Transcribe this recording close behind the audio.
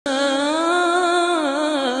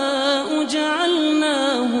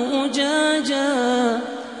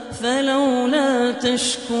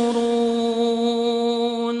تشكرون.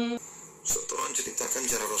 Setelah ceritakan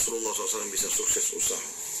cara Rasulullah SAW bisa sukses usaha.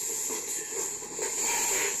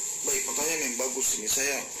 Baik, pertanyaan yang bagus ini.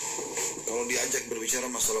 Saya kalau diajak berbicara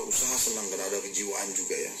masalah usaha senang, karena ada kejiwaan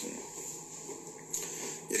juga ya.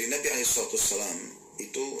 Jadi Nabi SAW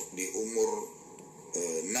itu di umur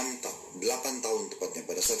 8 tahun tepatnya,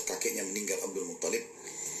 pada saat kakeknya meninggal Abdul Muttalib,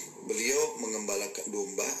 beliau mengembalakan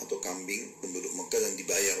domba atau kambing penduduk Mekah dan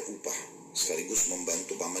dibayar upah, sekaligus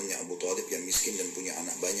membantu pamannya Abu Thalib yang miskin dan punya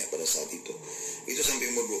anak banyak pada saat itu. Itu sampai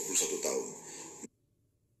umur 21 tahun.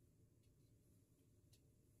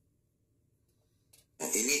 Nah,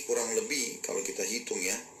 ini kurang lebih kalau kita hitung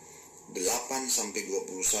ya, 8 sampai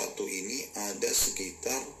 21 ini ada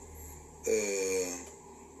sekitar 11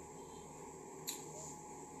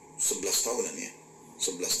 tahunan ya.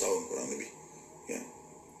 11 tahun kurang lebih ya.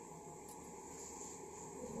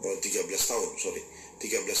 13 tahun,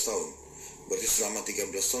 13 tahun. Berarti selama 13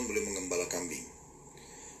 tahun beliau mengembala kambing.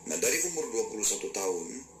 Nah, dari umur 21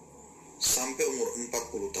 tahun sampai umur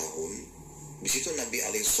 40 tahun, di situ Nabi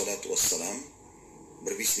SAW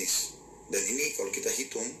berbisnis. Dan ini kalau kita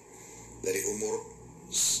hitung dari umur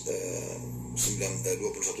 21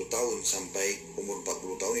 tahun sampai umur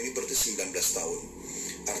 40 tahun, ini berarti 19 tahun.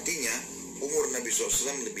 Artinya umur Nabi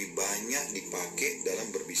SAW lebih banyak dipakai dalam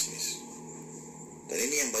berbisnis. Dan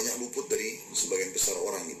ini yang banyak luput dari sebagian besar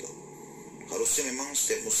orang itu. Harusnya memang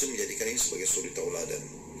setiap muslim menjadikan ini sebagai suri tauladan.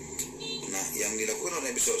 Nah, yang dilakukan oleh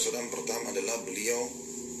Nabi SAW pertama adalah beliau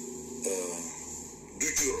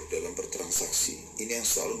jujur dalam bertransaksi. Ini yang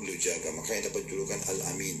selalu beliau jaga, makanya dapat julukan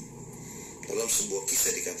Al-Amin. Dalam sebuah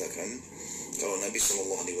kisah dikatakan kalau Nabi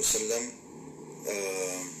SAW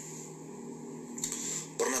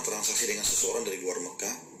pernah transaksi dengan seseorang dari luar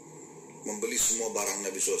Mekah, membeli semua barang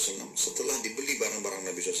Nabi SAW. Setelah dibeli barang-barang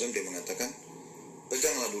Nabi SAW, dia mengatakan,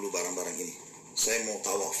 peganglah dulu barang-barang ini, saya mau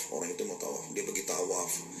tawaf. Orang itu mau tawaf, dia pergi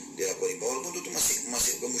tawaf, dia lakukan ibadah. Walaupun itu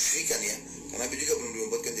masih kemusyrikan ya, karena Nabi juga belum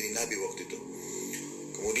dibuatkan jadi Nabi waktu itu.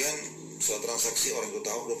 Kemudian setelah transaksi, orang itu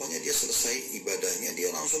tahu, rupanya dia selesai ibadahnya,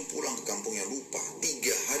 dia langsung pulang ke kampungnya, lupa.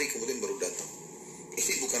 3 hari kemudian baru datang.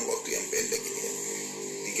 Ini bukan waktu yang pendek ini ya.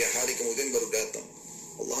 3 hari kemudian baru datang.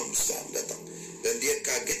 Allah musta'an, datang. Dan dia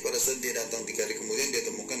kaget pada saat dia datang 3 hari kemudian, dia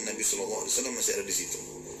temukan Nabi SAW masih ada di situ.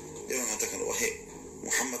 Dia mengatakan, wahai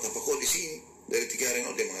Muhammad, apa kau di sini? Dari 3 hari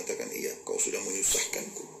lalu. Dia mengatakan, iya, kau sudah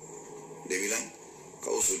menyusahkanku. Dia bilang,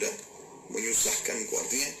 kau sudah menyusahkanku.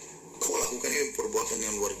 Artinya, kau lakukan ini perbuatan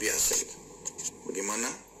yang luar biasa gitu. Bagaimana?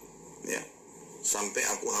 Ya, sampai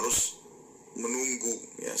aku harus menunggu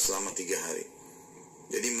ya selama 3 hari.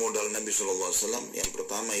 Jadi modal Nabi SAW yang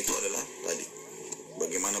pertama itu adalah tadi,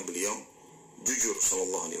 bagaimana beliau jujur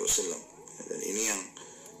SAW. Dan ini yang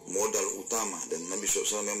modal utama, dan Nabi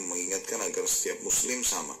SAW mengingatkan agar setiap muslim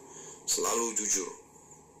sama, selalu jujur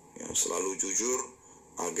ya, selalu jujur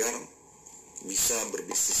agar bisa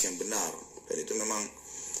berbisnis yang benar. Dan itu memang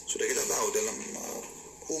sudah kita tahu dalam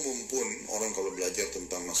umum pun orang kalau belajar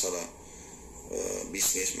tentang masalah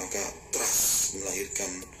bisnis, maka trust,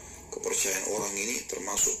 melahirkan kepercayaan orang, ini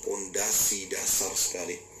termasuk pondasi dasar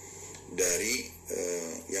sekali dari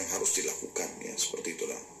yang harus dilakukan ya, seperti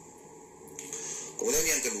itulah. Kemudian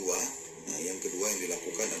yang kedua yang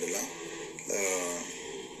dilakukan adalah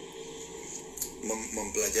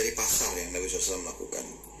mempelajari pasar yang Nabi SAW lakukan.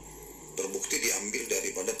 Terbukti diambil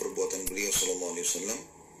daripada perbuatan beliau SAW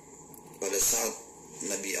pada saat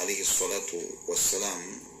Nabi SAW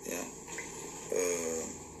ya,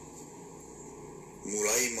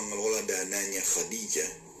 mulai mengelola dananya Khadijah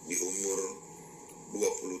di umur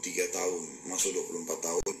 23 tahun, masuk 24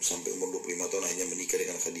 tahun, sampai umur 25 tahun hanya menikah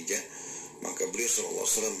dengan Khadijah. Maka beliau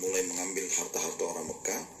SAW mulai mengambil harta-harta orang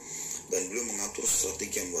Mekah, dan beliau mengatur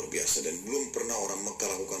strategi yang luar biasa, dan belum pernah orang Mekah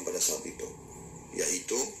lakukan pada saat itu,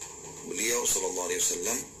 yaitu beliau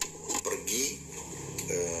SAW pergi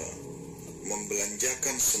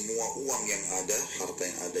membelanjakan semua uang yang ada, harta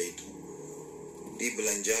yang ada itu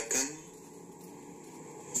dibelanjakan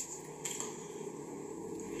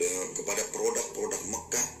kepada produk-produk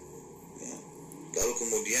Mekah ya. Lalu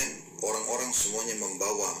kemudian orang-orang semuanya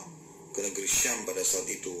membawa ke negeri Syam pada saat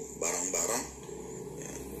itu barang-barang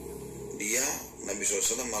ya. Nabi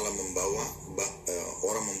SAW malah membawa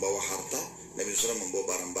orang membawa harta, Nabi SAW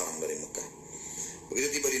membawa barang-barang dari Mekah.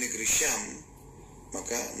 Begitu tiba di negeri Syam,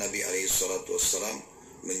 maka Nabi SAW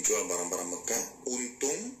menjual barang-barang Mekah,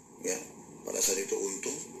 untung ya, pada saat itu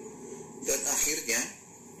untung. Dan akhirnya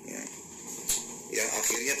ya, yang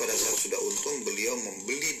akhirnya pada saat sudah untung, beliau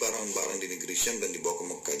membeli barang-barang di negeri Syam dan dibawa ke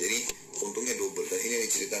Mekah. Jadi untungnya double. Dan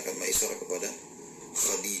ini diceritakan Maisarah kepada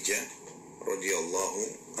Khadijah radhiyallahu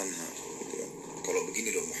anha gitu kan. kalau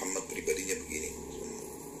begini loh Muhammad pribadinya begini,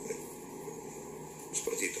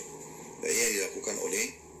 seperti itu. Dan ini yang dilakukan oleh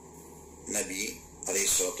Nabi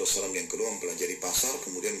alaihissalam. Yang kedua, mempelajari pasar.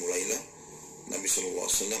 Kemudian mulailah Nabi SAW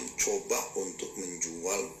coba untuk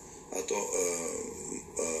menjual atau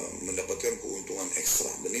mendapatkan keuntungan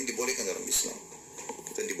ekstra. Dan ini dibolehkan dalam Islam.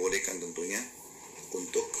 Kita dibolehkan tentunya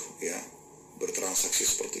untuk ya bertransaksi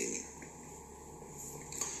seperti ini.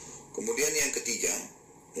 Kemudian yang ketiga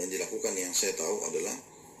yang dilakukan, yang saya tahu adalah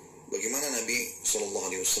bagaimana Nabi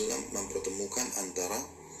SAW mempertemukan antara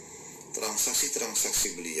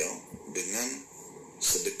transaksi-transaksi beliau dengan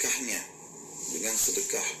sedekahnya, dengan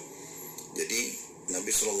sedekah. Jadi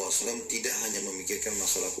Nabi SAW tidak hanya memikirkan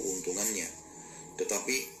masalah keuntungannya,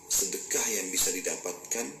 tetapi sedekah yang bisa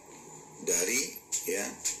didapatkan dari ya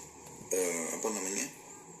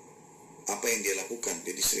apa yang dia lakukan.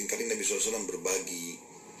 Jadi seringkali Nabi SAW berbagi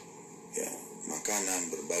ya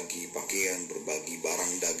makanan, berbagi pakaian, berbagi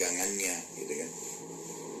barang dagangannya, gitu kan.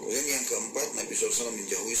 Kemudian yang keempat, Nabi SAW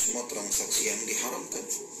menjauhi semua transaksi yang diharamkan,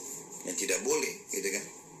 yang tidak boleh, gitu kan.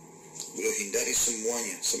 Beliau hindari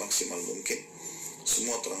semuanya semaksimal mungkin,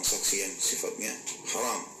 semua transaksi yang sifatnya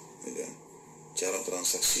haram, gitu kan. Cara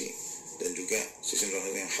transaksi dan juga sistem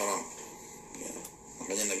transaksi yang haram. Ya.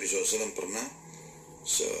 Makanya Nabi SAW pernah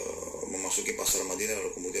memasuki pasar Madinah,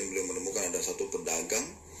 lalu kemudian beliau menemukan ada satu pedagang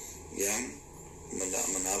yang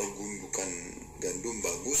menaruh gundukan gandum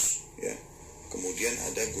bagus, ya. Kemudian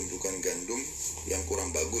ada gundukan gandum yang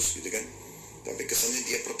kurang bagus, gitu kan. Tapi kesannya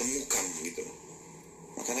dia pertemukan, gitu.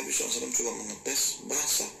 Maka Nabi SAW coba mengetes,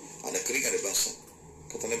 basah, ada kering, ada basah.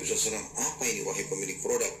 Kata Nabi SAW, apa ini wahai pemilik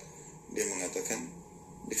produk? Dia mengatakan,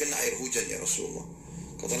 dikena air hujan ya Rasulullah.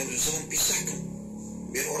 Kata Nabi SAW, pisahkan,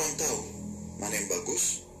 biar orang tahu mana yang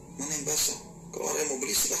bagus, mana yang basah. Kalau orang yang mau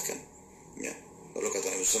beli, silahkan, ya. Lalu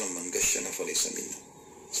kata Nabi SAW, man ghasyana falaysa minna.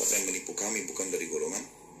 Siapa yang menipu kami bukan dari golongan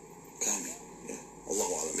kami. Ya.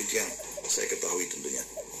 Allahu a'lam. Itu yang saya ketahui tentunya.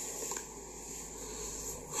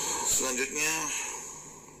 Selanjutnya,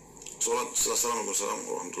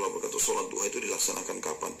 Assalamualaikum warahmatullahi wabarakatuh. Sholat duha itu dilaksanakan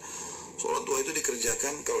kapan? Sholat duha itu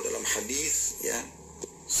dikerjakan kalau dalam hadis ya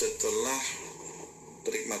setelah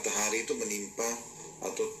terik matahari itu menimpa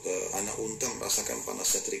atau anak unta merasakan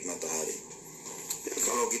panasnya terik matahari. Ya,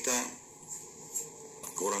 kalau kita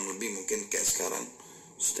kurang lebih mungkin kayak sekarang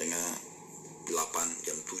setengah 8,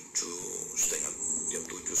 jam 7, setengah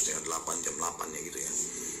 8, jam 8 ya gitu ya.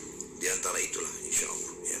 Di antara itulah insya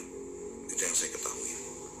Allah ya. Itu yang saya ketahui.